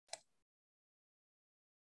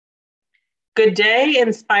Good day,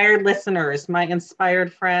 inspired listeners, my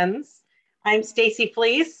inspired friends. I'm Stacy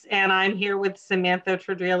Fleece, and I'm here with Samantha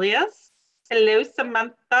Tredelius. Hello,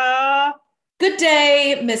 Samantha. Good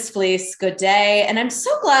day, Miss Fleece. Good day. And I'm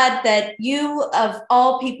so glad that you, of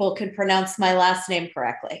all people, can pronounce my last name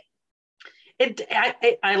correctly.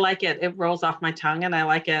 I like it. It rolls off my tongue, and I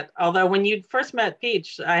like it. Although when you first met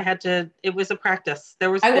Peach, I had to. It was a practice. I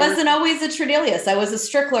wasn't always a Tredelius. I was a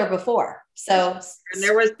Strickler before. So and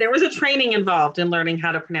there was a training involved in learning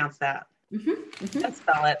how to pronounce that and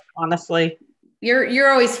spell it. Honestly,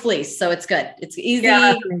 you're always Fleece, so it's good. It's easy. yeah,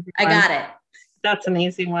 that's an easy I one. got it. That's an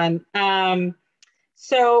easy one.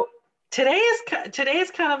 So today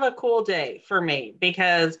is kind of a cool day for me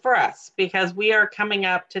because we are coming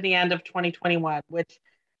up to the end of 2021, which,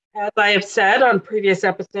 as I have said on previous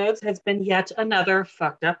episodes, has been yet another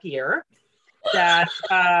fucked up year that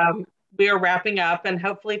we are wrapping up, and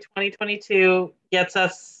hopefully 2022 gets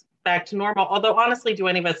us back to normal. Although honestly, do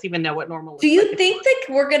any of us even know what normal looks Do you like? think that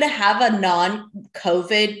we're going to have a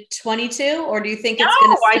non-COVID 22, or do you think it's going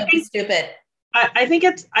No, to still be stupid? I think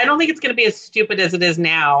I don't think it's going to be as stupid as it is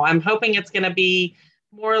now. I'm hoping it's going to be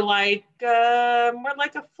more like a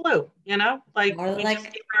flu, like More we just like,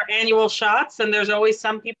 take our annual shots, and there's always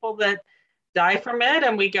some people that die from it,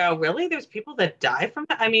 and we go, really? There's people that die from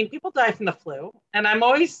that? I mean, people die from the flu, and I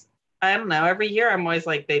don't know, every year I'm always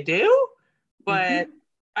like, they do, but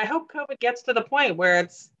I hope COVID gets to the point where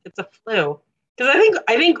it's a flu, because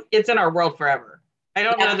I think it's in our world forever. I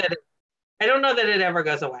don't know yeah, that I don't know that it ever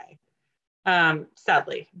goes away,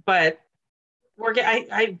 sadly. But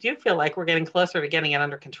I do feel like we're getting closer to getting it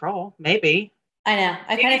under control. Maybe. I know.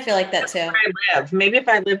 I kind of feel like that too. Where I live. Maybe if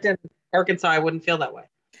I lived in Arkansas, I wouldn't feel that way.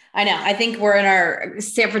 I know. I think we're in our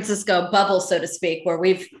San Francisco bubble, so to speak, where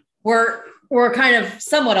we're kind of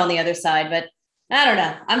somewhat on the other side, but I don't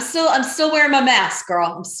know. I'm still wearing my mask,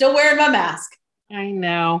 girl. I'm still wearing my mask. I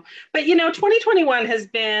know. But 2021 has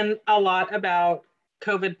been a lot about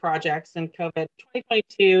COVID projects and COVID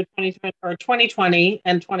 2022, 2020, or 2020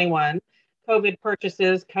 and 21, COVID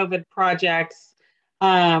purchases, COVID projects,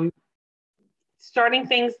 um, starting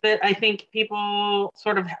things that I think people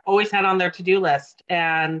sort of always had on their to-do list.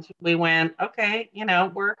 And we went, okay,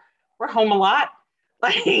 we're home a lot.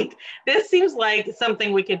 Like, this seems like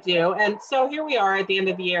something we could do. And so here we are at the end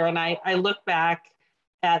of the year, and I look back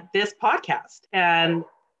at this podcast, and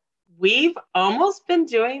we've almost been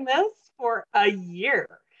doing this for a year.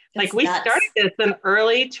 Like, It's we nuts. started this in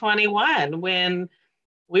early 21 when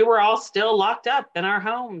we were all still locked up in our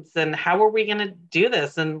homes, and how were we going to do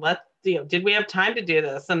this? And did we have time to do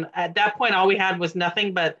this? And at that point, all we had was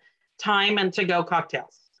nothing but time and to-go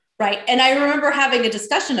cocktails. Right. And I remember having a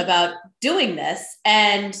discussion about doing this,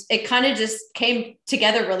 and it kind of just came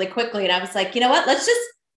together really quickly. And I was like, you know what? Let's just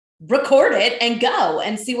record it and go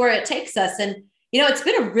and see where it takes us. And, it's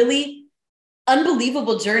been a really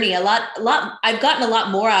unbelievable journey. I've gotten a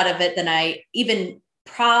lot more out of it than I even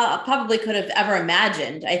probably could have ever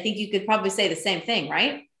imagined. I think you could probably say the same thing,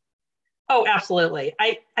 right? Oh, absolutely.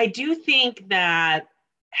 I do think that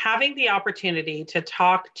having the opportunity to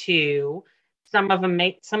talk to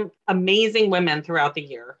some amazing women throughout the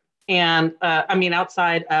year, and I mean,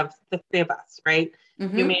 outside of the three of us, right? You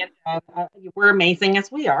Mm-hmm. may we're amazing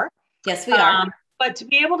as we are, Yes, we are. but to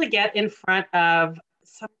be able to get in front of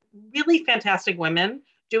some really fantastic women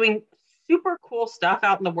doing super cool stuff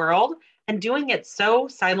out in the world, and doing it so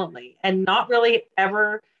silently and not really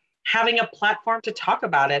ever having a platform to talk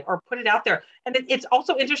about it or put it out there. And it's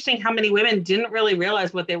also interesting how many women didn't really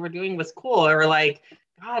realize what they were doing was cool, or like,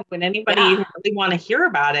 God, would anybody Yeah. even really want to hear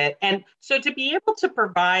about it? And so to be able to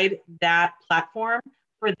provide that platform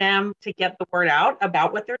for them to get the word out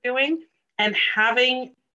about what they're doing and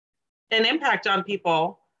having an impact on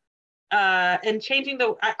people, and changing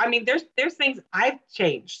I mean, there's things I've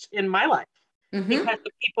changed in my life Mm-hmm. because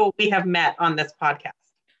of people we have met on this podcast.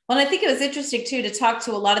 Well, I think it was interesting too to talk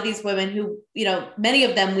to a lot of these women who, many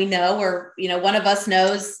of them we know, or, one of us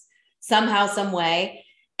knows somehow, some way,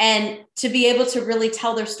 and to be able to really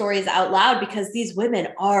tell their stories out loud, because these women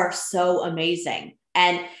are so amazing.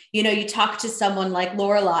 And, you talk to someone like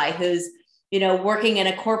Lorelai, who's, working in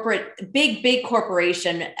a big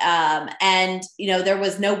corporation. And, there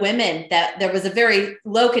was no women, that there was a very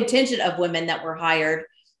low contingent of women that were hired.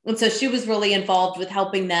 And so she was really involved with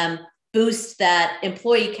helping them boost that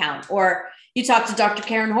employee count. Or you talk to Dr.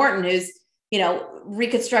 Karen Horton, who's,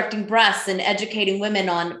 reconstructing breasts and educating women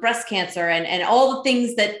on breast cancer, and all the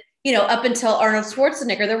things that, up until Arnold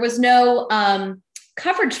Schwarzenegger, there was no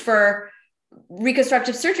coverage for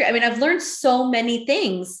reconstructive surgery. I mean, I've learned so many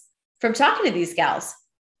things from talking to these gals.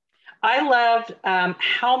 I loved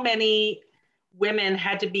how many women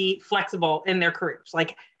had to be flexible in their careers.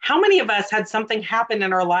 Like, how many of us had something happen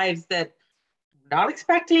in our lives that not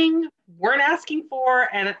expecting, weren't asking for,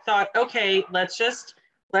 and it thought, okay, let's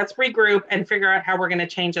regroup and figure out how we're going to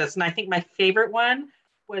change this. And I think my favorite one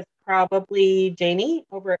was probably Janie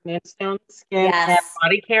over at Moonstone Skin and Yes.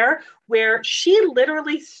 Body Care, where she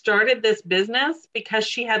literally started this business because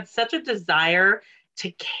she had such a desire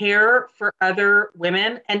to care for other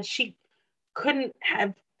women, and she couldn't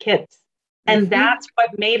have kids. And that's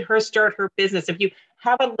what made her start her business. If you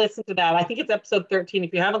haven't listened to that, I think it's episode 13.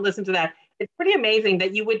 If you haven't listened to that, it's pretty amazing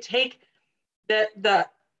that you would take the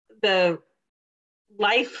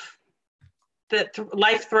life that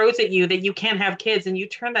life throws at you, that you can't have kids, and you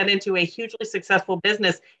turn that into a hugely successful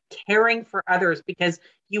business, caring for others because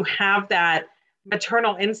you have that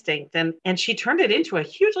maternal instinct. And she turned it into a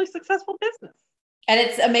hugely successful business. And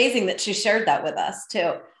it's amazing that she shared that with us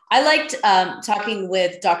too. I liked talking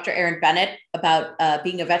with Dr. Erin Bennett about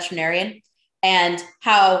being a veterinarian and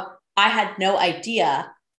how I had no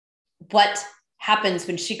idea what happens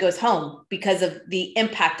when she goes home because of the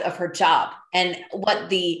impact of her job and what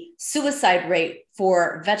the suicide rate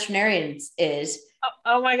for veterinarians is.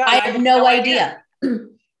 Oh my God. I had no idea.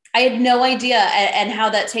 I had no idea. And how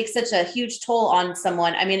that takes such a huge toll on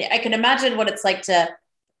someone. I mean, I can imagine what it's like to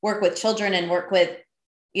work with children and work with,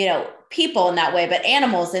 people in that way, but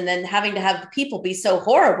animals, and then having to have the people be so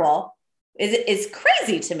horrible is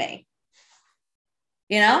crazy to me.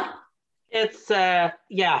 It's that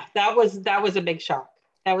was a big shock.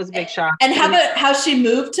 That was a big shock. And how about how she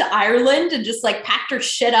moved to Ireland and just like packed her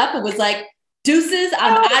shit up and was like, deuces,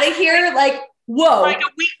 I'm out of here. Like, whoa. Like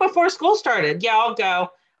a week before school started. Yeah, I'll go.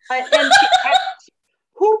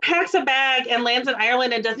 Who packs a bag and lands in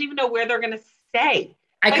Ireland and doesn't even know where they're going to stay?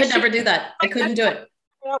 I could never do that. I couldn't do it.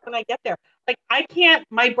 When I get there, like, I can't,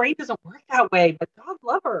 my brain doesn't work that way, but God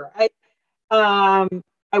love her. I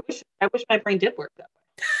wish my brain did work that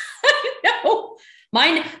way. No,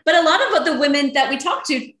 mine, but a lot of what the women that we talked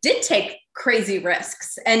to did take crazy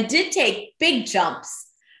risks and did take big jumps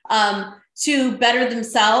to better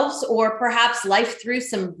themselves, or perhaps life through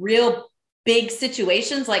some real big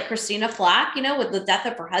situations like Christina Flack, with the death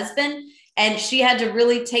of her husband. And she had to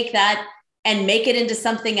really take that and make it into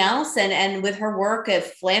something else. And with her work of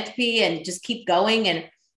philanthropy and just keep going and,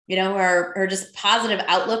 her just positive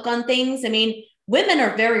outlook on things. I mean, women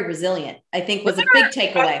are very resilient, I think, was a big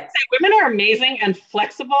takeaway. Women are amazing and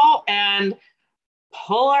flexible and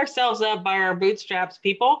pull ourselves up by our bootstraps,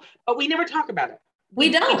 people, but we never talk about it. We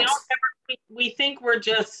don't. We think we're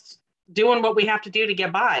just doing what we have to do to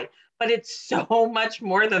get by, but it's so much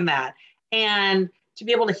more than that. And to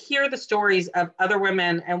be able to hear the stories of other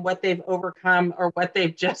women and what they've overcome or what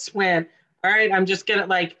they've just went, all right, I'm just going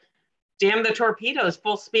to damn the torpedoes,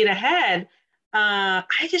 full speed ahead.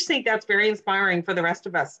 I just think that's very inspiring for the rest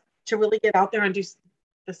of us to really get out there and do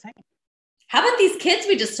the same. How about these kids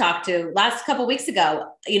we just talked to last couple of weeks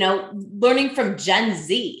ago, learning from Gen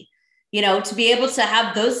Z, to be able to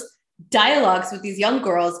have those dialogues with these young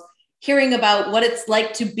girls, hearing about what it's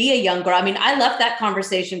like to be a young girl. I mean, I left that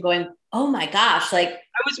conversation going, oh my gosh, I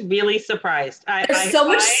was really surprised. They're so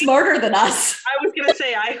much smarter than us. I was going to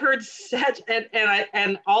say, I heard such,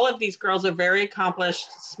 and all of these girls are very accomplished,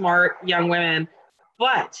 smart young women,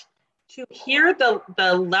 but to hear the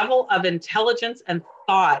level of intelligence and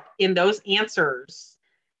thought in those answers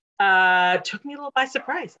took me a little by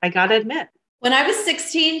surprise. I got to admit. When I was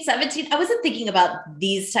 16, 17, I wasn't thinking about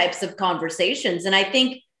these types of conversations. And I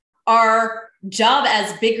think our job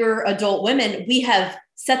as bigger adult women, we have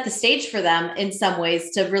set the stage for them in some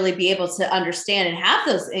ways to really be able to understand and have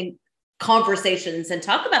those conversations and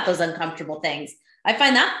talk about those uncomfortable things. I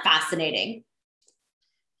find that fascinating.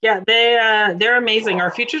 Yeah, they're amazing.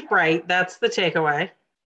 Our future's bright. That's the takeaway.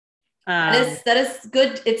 That is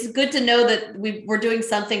good. It's good to know that we're doing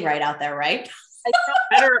something right out there, right?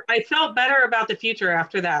 I felt better about the future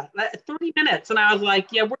after that. 30 minutes, and I was like,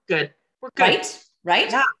 yeah, we're good. We're good.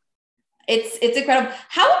 Right. Yeah. It's incredible.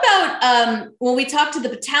 How about when we talked to the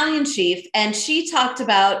battalion chief, and she talked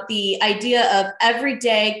about the idea of every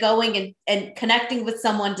day going and connecting with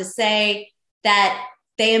someone to say that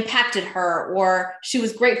they impacted her, or she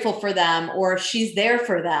was grateful for them, or she's there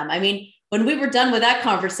for them. I mean, when we were done with that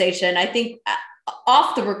conversation, I think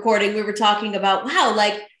off the recording, we were talking about, wow,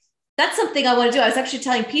 that's something I want to do. I was actually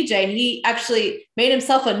telling PJ, and he actually made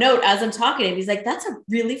himself a note as I'm talking to him. He's like, that's a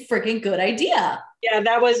really freaking good idea. Yeah,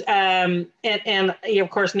 that was, and of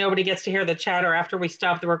course, nobody gets to hear the chatter after we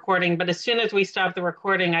stop the recording. But as soon as we stopped the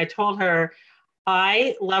recording, I told her,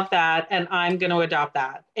 I love that, and I'm going to adopt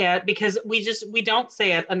that, because we don't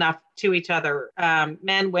say it enough to each other.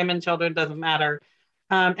 Men, women, children, doesn't matter.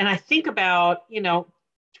 And I think about,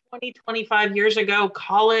 20, 25 years ago,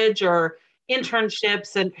 college or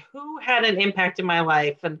internships, and who had an impact in my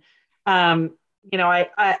life. And, um,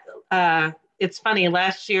 it's funny,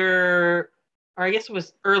 last year, or I guess it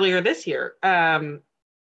was earlier this year,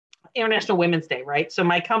 International Women's Day, right? So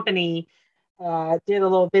my company did a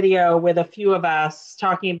little video with a few of us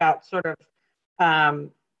talking about sort of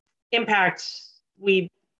um, impact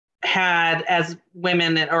we had as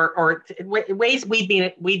women, or ways we'd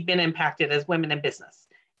been impacted as women in business.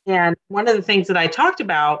 And one of the things that I talked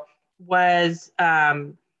about was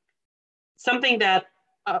something that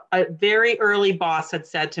a very early boss had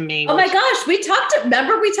said to me. Oh my gosh,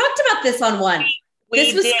 remember we talked about this on one.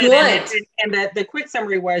 This was did, good. And the quick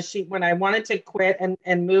summary was, when I wanted to quit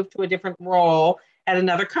and move to a different role at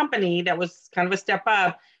another company that was kind of a step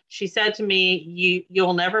up, she said to me,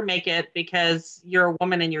 you'll never make it because you're a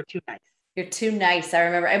woman and you're too nice. You're too nice. I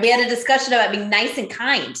remember. And we had a discussion about being nice and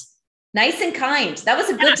kind. Nice and kind. That was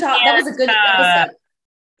a good talk. That was a good episode.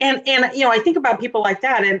 And I think about people like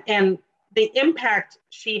that, and the impact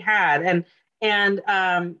she had, and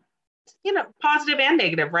positive and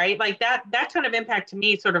negative, right? Like that kind of impact to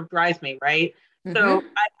me sort of drives me, right? Mm-hmm. So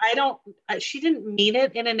I don't, she didn't mean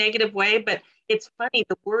it in a negative way, but it's funny,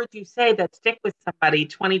 the words you say that stick with somebody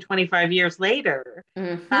 20, 25 years later,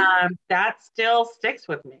 that still sticks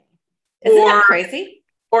with me. Isn't that crazy?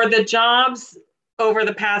 Or the jobs over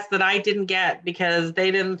the past that I didn't get because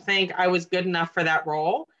they didn't think I was good enough for that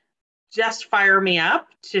role, just fire me up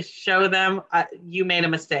to show them you made a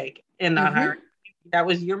mistake in not hiring. That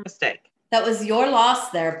was your mistake. That was your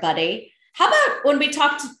loss there, buddy. How about when we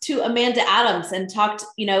talked to Amanda Adams and talked,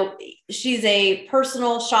 she's a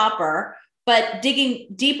personal shopper, but digging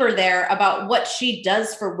deeper there about what she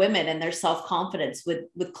does for women and their self-confidence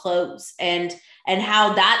with clothes and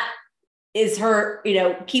how that is her,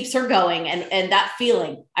 keeps her going and that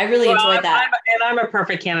feeling. I really enjoyed that. I'm a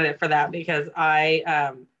perfect candidate for that because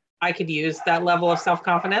I could use that level of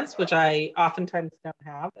self-confidence, which I oftentimes don't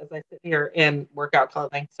have as I sit here in workout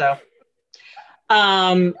clothing. So,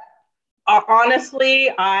 honestly,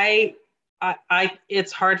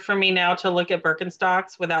 it's hard for me now to look at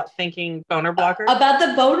Birkenstocks without thinking boner blockers. About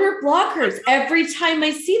the boner blockers. Every time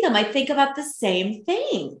I see them, I think about the same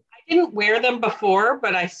thing. I didn't wear them before,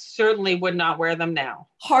 but I certainly would not wear them now.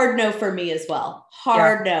 Hard no for me as well.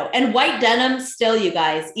 Hard no. And white denim still, you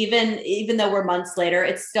guys, even though we're months later,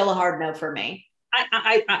 it's still a hard no for me.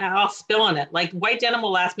 I'll spill on it. Like white denim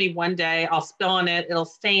will last me one day. I'll spill on it. It'll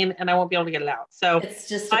stain and I won't be able to get it out. So it's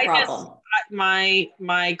just a problem. My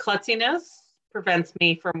klutziness prevents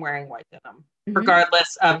me from wearing white denim,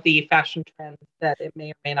 regardless of the fashion trend that it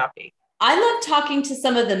may or may not be. I love talking to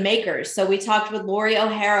some of the makers. So we talked with Lori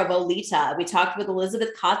O'Hara of Olita. We talked with Elizabeth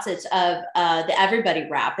Kotzich of the Everybody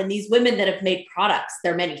Wrap, and these women that have made products,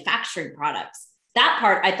 they're manufacturing products. That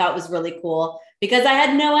part I thought was really cool because I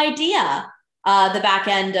had no idea the back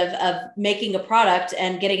end of making a product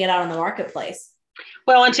and getting it out on the marketplace.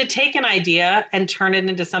 Well, and to take an idea and turn it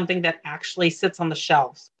into something that actually sits on the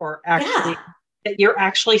shelves or actually that you're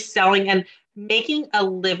actually selling and making a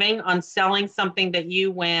living on selling something that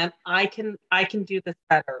you went, I can do this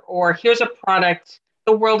better, or here's a product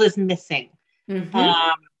the world is missing.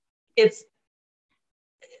 I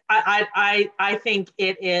think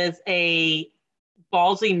it is a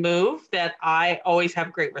ballsy move that I always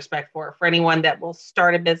have great respect for anyone that will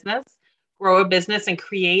start a business, grow a business, and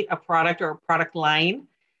create a product or a product line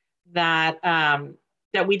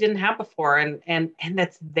that we didn't have before, and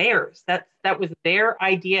that's theirs. That was their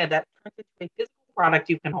idea that turns into a physical product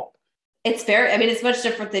you can hold. It's much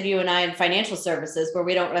different than you and I in financial services where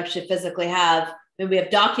we don't actually physically have, we have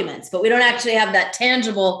documents, but we don't actually have that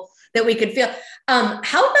tangible that we could feel.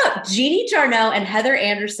 How about Jeannie Jarnow and Heather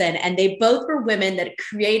Anderson? And they both were women that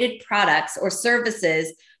created products or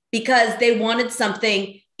services because they wanted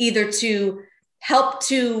something either to help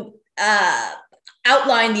to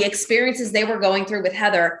outline the experiences they were going through with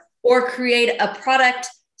Heather, or create a product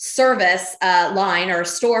service line or a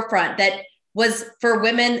storefront that was for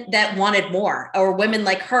women that wanted more, or women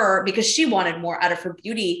like her because she wanted more out of her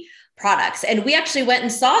beauty products. And we actually went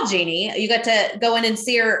and saw Jeannie. You got to go in and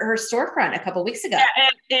see her storefront a couple of weeks ago.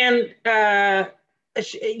 Yeah,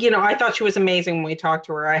 I thought she was amazing when we talked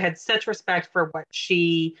to her. I had such respect for what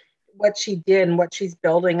she did and what she's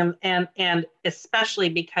building, and especially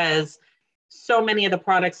because so many of the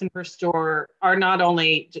products in her store are not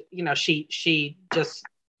only, she just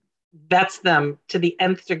vets them to the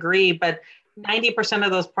nth degree, but 90%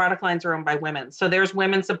 of those product lines are owned by women. So there's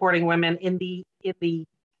women supporting women in the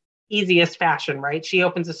easiest fashion, right? She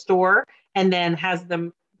opens a store and then has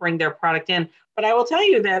them bring their product in. But I will tell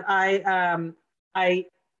you that I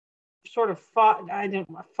sort of fought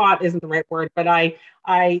isn't the right word, but I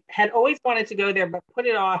had always wanted to go there, but put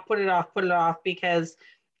it off because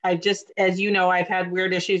I just, as you know, I've had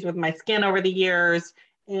weird issues with my skin over the years,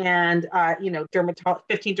 and 15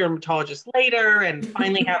 dermatologists later, and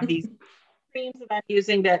finally have these creams that I'm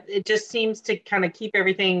using that it just seems to kind of keep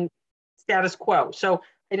everything status quo. So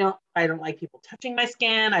I don't like people touching my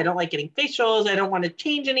skin. I don't like getting facials. I don't want to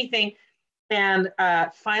change anything. And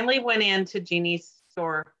finally went into Jeannie's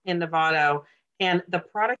store in Novato, and the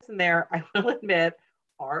products in there, I will admit,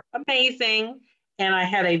 are amazing. And I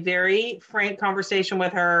had a very frank conversation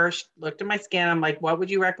with her. She looked at my skin. I'm like, what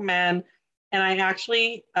would you recommend? And I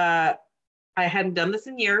actually, I hadn't done this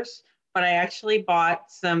in years, but I actually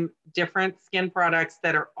bought some different skin products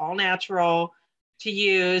that are all natural to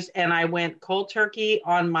use. And I went cold turkey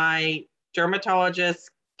on my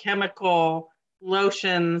dermatologist chemical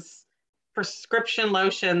lotions, prescription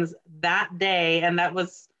lotions that day. And that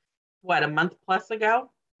was what, a month plus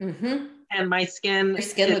ago? Mm-hmm. And my skin, Your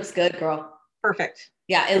skin looks good, girl. perfect.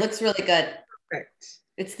 Yeah, it looks really good. Perfect.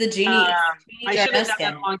 It's the Genie. I should have done that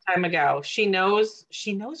Skin. a long time ago. She knows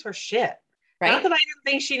her shit. Not Right? that I didn't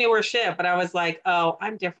think she knew her shit, but I was like, oh,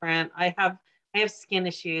 I'm different. I have skin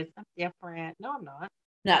issues. I'm different. No, I'm not.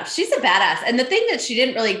 No, she's a badass. And the thing that she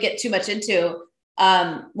didn't really get too much into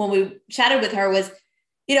when we chatted with her was,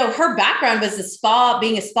 her background was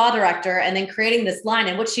being a spa director and then creating this line.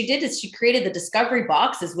 And what she did is she created the discovery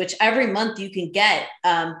boxes, which every month you can get.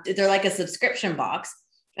 They're like a subscription box.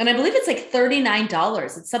 And I believe it's like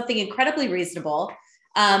 $39. It's something incredibly reasonable.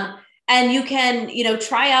 And you can,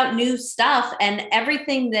 try out new stuff, and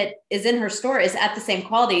everything that is in her store is at the same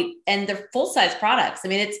quality, and they're full-size products. I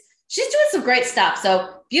mean, she's doing some great stuff.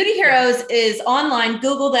 So Beauty Heroes is online.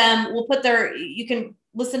 Google them. You can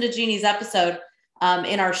listen to Jeannie's episode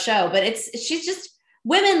in our show, but she's just,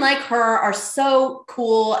 women like her are so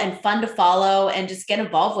cool and fun to follow and just get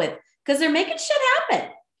involved with, because they're making shit happen.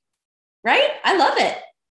 Right? I love it.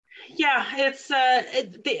 Yeah, it's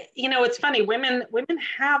funny. Women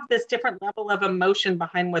have this different level of emotion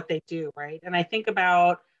behind what they do, right? And I think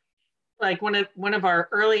about like one of our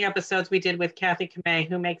early episodes we did with Kathy Kamei,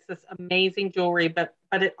 who makes this amazing jewelry, but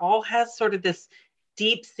it all has sort of this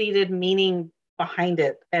deep-seated meaning behind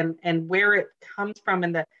it, and where it comes from,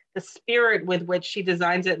 and the spirit with which she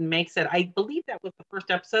designs it and makes it. I believe that was the first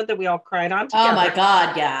episode that we all cried on together. Oh my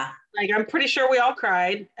God, yeah. Like, I'm pretty sure we all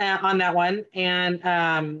cried on that one,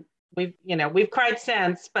 and we've cried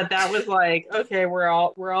since, but that was like, okay, we're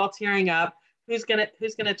all tearing up. Who's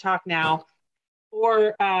gonna talk now?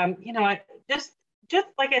 Or just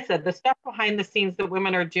like I said, the stuff behind the scenes that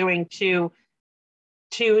women are doing to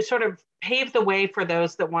sort of pave the way for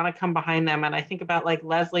those that want to come behind them. And I think about like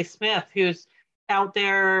Leslie Smith, who's out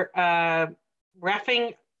there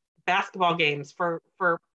reffing basketball games for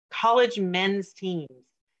college men's teams,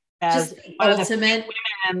 as Just one ultimate of the few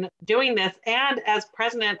women doing this, and as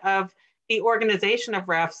president of the organization of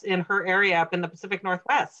refs in her area up in the Pacific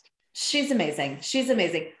Northwest. She's amazing. She's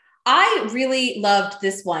amazing. I really loved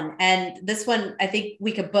this one. And this one, I think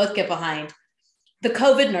we could both get behind. The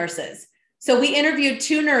COVID nurses. So we interviewed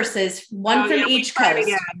 2 nurses, one from each coast.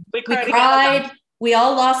 We cried. We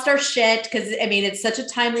all lost our shit because, I mean, it's such a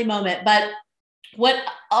timely moment. But what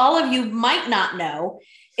all of you might not know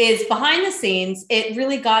is behind the scenes, it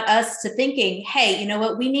really got us to thinking, hey, you know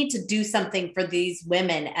what? We need to do something for these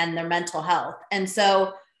women and their mental health. And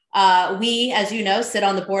so we, as you know, sit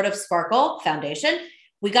on the board of Sparkle Foundation.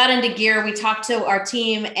 We got into gear. We talked to our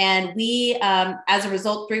team, and we, as a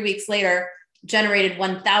result, 3 weeks later, generated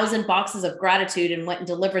 1,000 boxes of gratitude and went and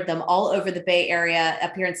delivered them all over the Bay Area,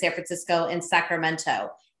 up here in San Francisco and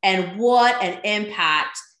Sacramento. And what an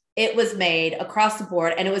impact it was made across the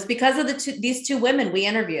board. And it was because of these 2 women we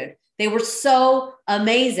interviewed. They were so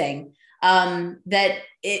amazing that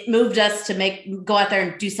it moved us to go out there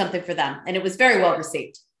and do something for them. And it was very well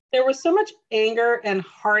received. There was so much anger and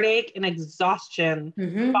heartache and exhaustion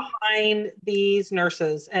behind these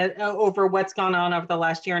nurses over what's gone on over the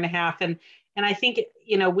last year and a half. And I think,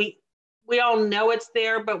 we all know it's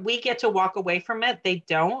there, but we get to walk away from it. They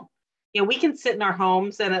don't. We can sit in our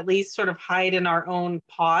homes and at least sort of hide in our own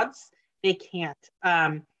pods. They can't.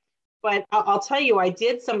 But I'll tell you, I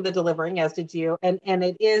did some of the delivering, as did you. And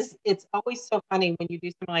it's always so funny when you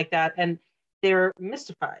do something like that, and they're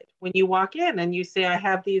mystified when you walk in and you say, I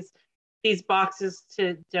have these boxes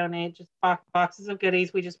to donate, just boxes of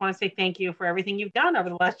goodies. We just want to say thank you for everything you've done over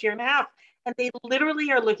the last year and a half. And they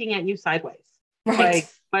literally are looking at you sideways. Right.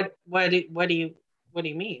 Like, what do you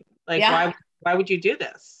mean? Like, yeah. why would you do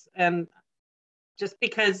this? And just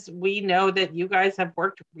because we know that you guys have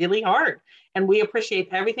worked really hard, and we appreciate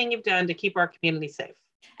everything you've done to keep our community safe.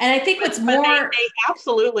 And I think what's more, they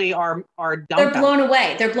absolutely are they're blown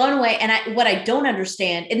away. They're blown away. And what I don't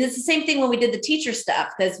understand, and it's the same thing when we did the teacher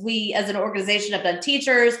stuff, because we as an organization have done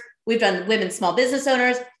teachers, we've done women small business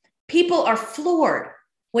owners. People are floored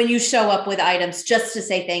when you show up with items just to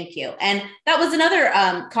say thank you. And that was another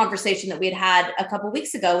conversation that we had a couple of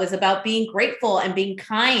weeks ago, was about being grateful and being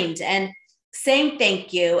kind and saying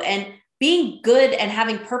thank you and being good and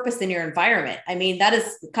having purpose in your environment. I mean, that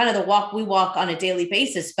is kind of the walk we walk on a daily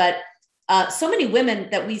basis, but so many women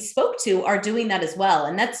that we spoke to are doing that as well.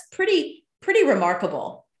 And that's pretty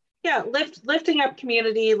remarkable. Yeah. Lifting up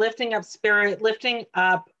community, lifting up spirit, lifting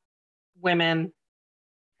up women.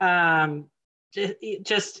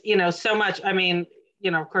 Just, so much. I mean,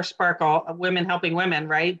 of course, Sparkle, women helping women,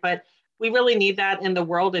 right? But we really need that in the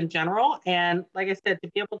world in general. And like I said,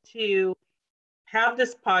 to be able to have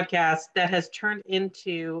this podcast that has turned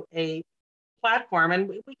into a platform, and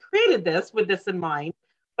we created this with this in mind,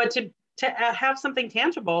 but to have something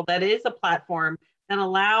tangible that is a platform that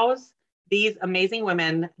allows these amazing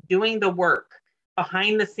women doing the work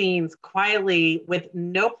behind the scenes quietly, with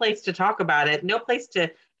no place to talk about it, no place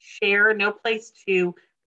to share, no place to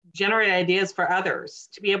generate ideas for others,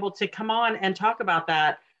 to be able to come on and talk about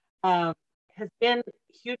that has been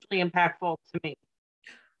hugely impactful to me.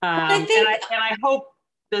 And I hope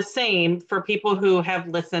the same for people who have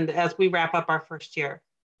listened as we wrap up our first year.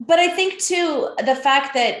 But I think too, the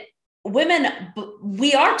fact that women,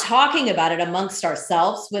 we are talking about it amongst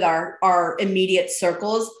ourselves with our immediate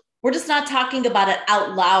circles. We're just not talking about it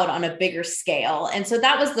out loud on a bigger scale. And so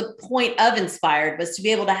that was the point of InspiHER'd, was to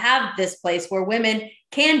be able to have this place where women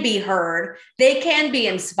can be heard, they can be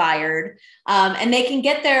inspired, and they can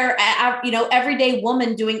get their, everyday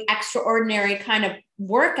woman doing extraordinary kind of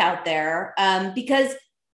work out there, because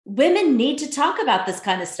women need to talk about this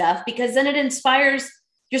kind of stuff, because then it inspires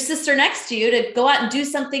your sister next to you to go out and do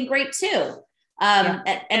something great too. And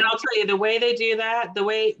I'll tell you, the way they do that, the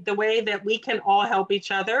way that we can all help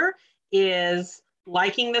each other is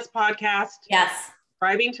liking this podcast, yes,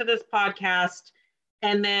 subscribing to this podcast.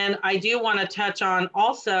 And then I do want to touch on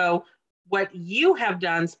also what you have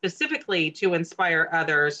done specifically to inspire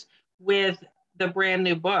others with the brand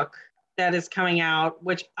new book that is coming out,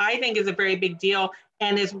 which I think is a very big deal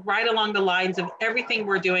and is right along the lines of everything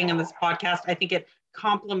we're doing in this podcast. I think it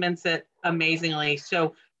complements it amazingly.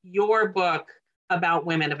 So your book about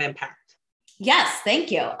women of impact. Yes,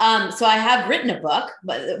 thank you. So I have written a book,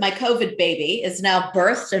 but my COVID baby is now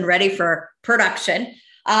birthed and ready for production.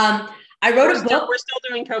 I wrote a book. We're still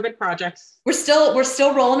doing COVID projects. We're still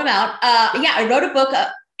rolling them out. I wrote a book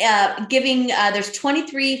giving, there's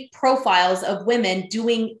 23 profiles of women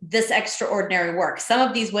doing this extraordinary work. Some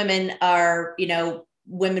of these women are,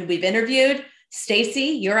 women we've interviewed. Stacy,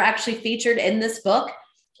 you're actually featured in this book,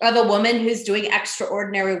 of a woman who's doing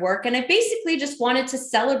extraordinary work. And I basically just wanted to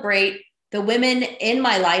celebrate the women in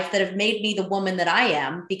my life that have made me the woman that I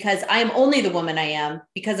am, because I am only the woman I am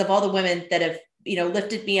because of all the women that have,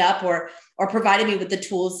 lifted me up or provided me with the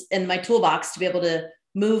tools in my toolbox to be able to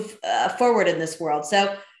move forward in this world.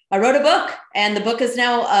 So I wrote a book, and the book is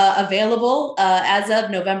now available as of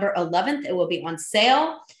November 11th. It will be on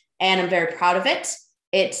sale, and I'm very proud of it.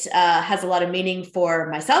 It has a lot of meaning for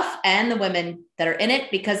myself and the women that are in it,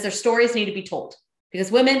 because their stories need to be told,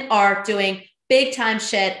 because women are doing big time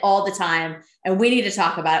shit all the time, and we need to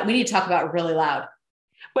talk about it. We need to talk about it really loud.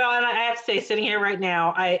 Well, and I have to say, sitting here right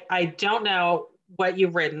now, I don't know what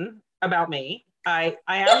you've written about me. I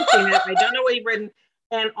haven't seen it. I don't know what you've written.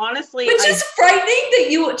 And honestly, which is frightening that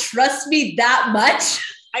you trust me that much.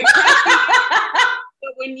 I trust you.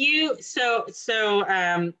 But when you,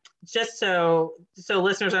 just so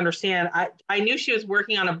listeners understand, I knew she was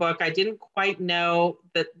working on a book. I didn't quite know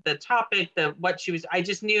the topic, I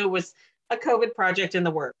just knew it was a COVID project in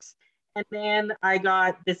the works. And then I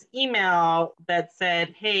got this email that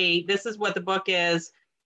said, hey, this is what the book is.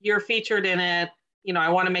 You're featured in it. I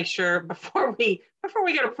want to make sure before we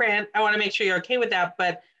go to print, I want to make sure you're okay with that.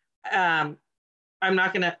 But I'm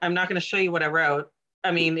not gonna show you what I wrote.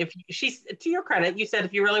 I mean, if she's, to your credit, you said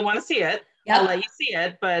if you really want to see it, yep, I'll let you see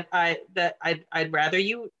it. But I'd rather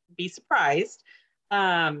you be surprised.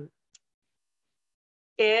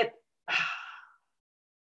 It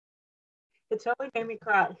totally made me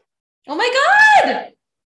cry. Oh my God!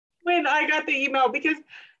 When I got the email, because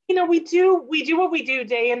we do what we do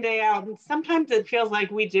day in, day out, and sometimes it feels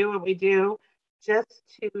like we do what we do just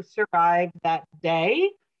to survive that day.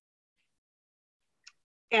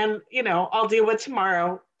 And I'll deal with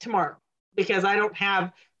tomorrow because I don't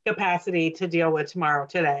have capacity to deal with tomorrow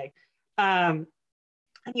today.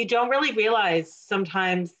 And you don't really realize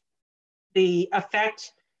sometimes the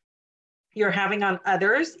effect you're having on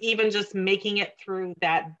others, even just making it through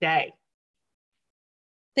that day.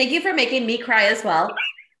 Thank you for making me cry as well.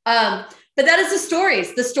 But that is the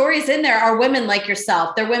stories. The stories in there are women like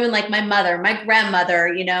yourself. They're women like my mother, my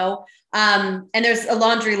grandmother, you know, and there's a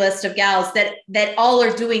laundry list of gals that all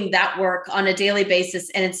are doing that work on a daily basis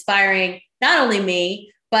and inspiring not only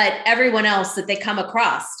me, but everyone else that they come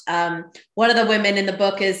across. One of the women in the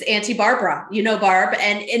book is Auntie Barbara, you know, Barb,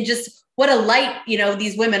 and just what a light, you know,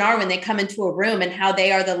 these women are when they come into a room, and how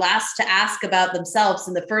they are the last to ask about themselves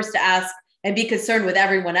and the first to ask and be concerned with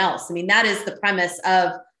everyone else. I mean, that is the premise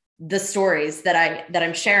of the stories that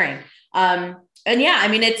I'm sharing. And yeah, I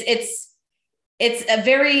mean, it's a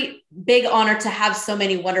very big honor to have so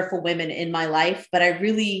many wonderful women in my life, but I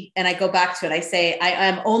really, and I go back to it, I say, I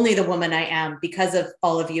am only the woman I am because of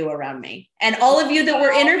all of you around me and all of you that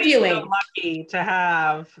we're interviewing. So lucky to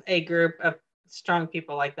have a group of strong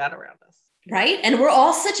people like that around us. Right. And we're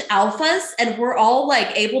all such alphas, and we're all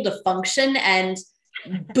like able to function and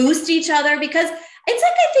boost each other, because it's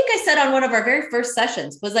like, I think I said on one of our very first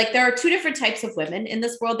sessions was like, there are two different types of women in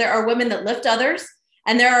this world. There are women that lift others,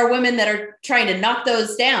 and there are women that are trying to knock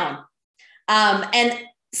those down. And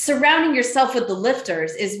surrounding yourself with the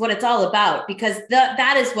lifters is what it's all about, because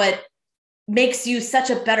that is what makes you such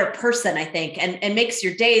a better person, I think, and makes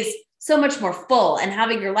your days so much more full, and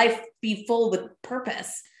having your life be full with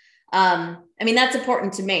purpose. I mean, that's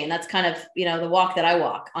important to me. And that's kind of, you know, the walk that I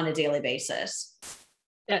walk on a daily basis.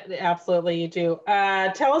 Yeah, absolutely, you do.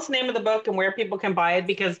 Tell us the name of the book and where people can buy it,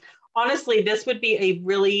 because honestly, this would be a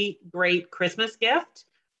really great Christmas gift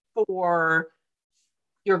for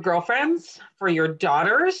your girlfriends, for your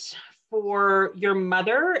daughters, for your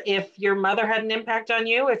mother. If your mother had an impact on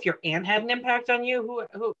you, if your aunt had an impact on you,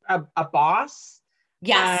 a boss.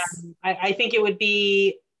 Yes. I think it would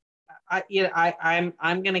be, I'm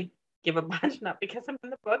going to give a bunch, not because I'm in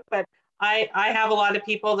the book, but I have a lot of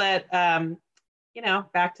people that,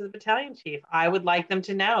 back to the battalion chief. I would like them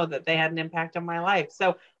to know that they had an impact on my life.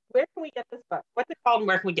 So where can we get this book? What's it called and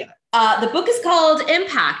where can we get it? The book is called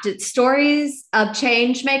Impact. It's stories of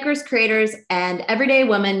change makers, creators, and everyday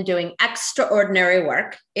women doing extraordinary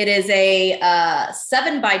work. It is a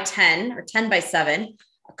 7x10 or 10x7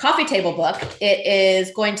 coffee table book. It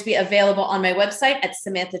is going to be available on my website at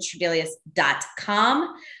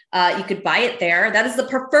samanthacherdelius.com. You could buy it there. That is the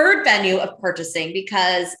preferred venue of purchasing,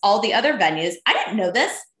 because all the other venues, I didn't know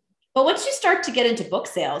this, but once you start to get into book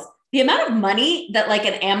sales, the amount of money that like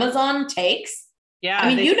an Amazon takes. Yeah. I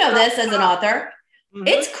mean, you know this as an author. Mm-hmm.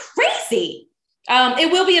 It's crazy. It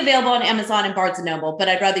will be available on Amazon and Barnes & Noble, but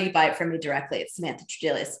I'd rather you buy it from me directly at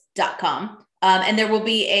samanthacherdelius.com. And there will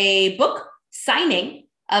be a book signing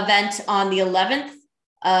event on the 11th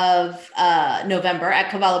of November at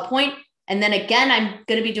Cavallo Point. And then again, I'm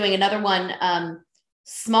going to be doing another one,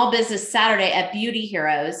 Small Business Saturday at Beauty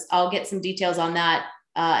Heroes. I'll get some details on that.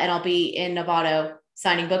 And I'll be in Novato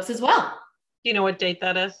signing books as well. Do you know what date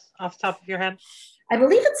that is off the top of your head? I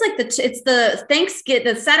believe it's like the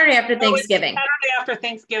Saturday after Thanksgiving. Saturday after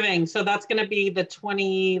Thanksgiving. So that's going to be the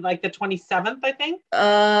 27th, I think.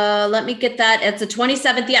 Let me get that. It's the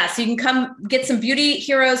 27th. Yeah. So you can come get some Beauty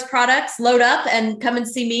Heroes products, load up and come and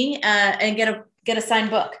see me and get a signed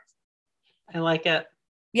book. I like it.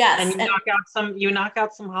 Yes. And you knock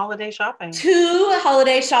out some holiday shopping. 2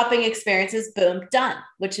 holiday shopping experiences, boom, done,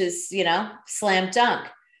 which is, slam dunk.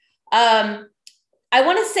 I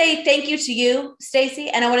want to say thank you to you, Stacey,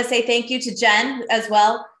 and I want to say thank you to Jen as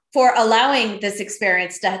well for allowing this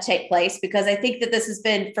experience to take place, because I think that this has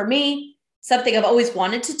been, for me, something I've always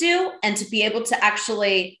wanted to do, and to be able to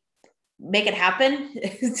actually make it happen,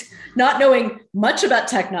 not knowing much about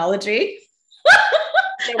technology.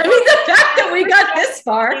 I mean, the fact that we got this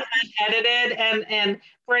far. Edited, and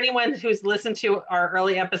for anyone who's listened to our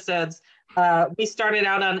early episodes, we started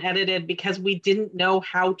out unedited because we didn't know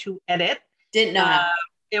how to edit. Didn't know how.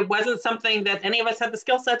 It wasn't something that any of us had the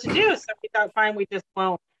skill set to do, so we thought, fine, we just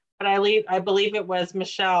won't. But I believe it was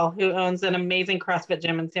Michelle, who owns an amazing CrossFit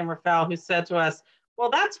gym in San Rafael, who said to us, well,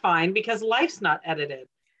 that's fine because life's not edited.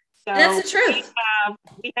 So that's the truth.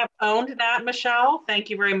 We have owned that, Michelle.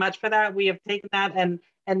 Thank you very much for that. We have taken that and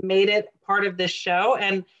made it part of this show.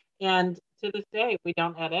 And to this day, we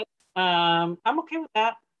don't edit. I'm okay with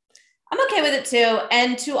that. I'm okay with it too.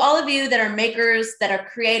 And to all of you that are makers, that are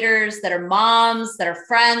creators, that are moms, that are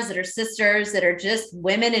friends, that are sisters, that are just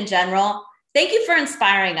women in general, thank you for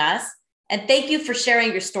inspiring us. And thank you for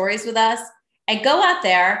sharing your stories with us. And go out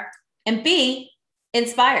there and be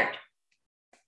inspired.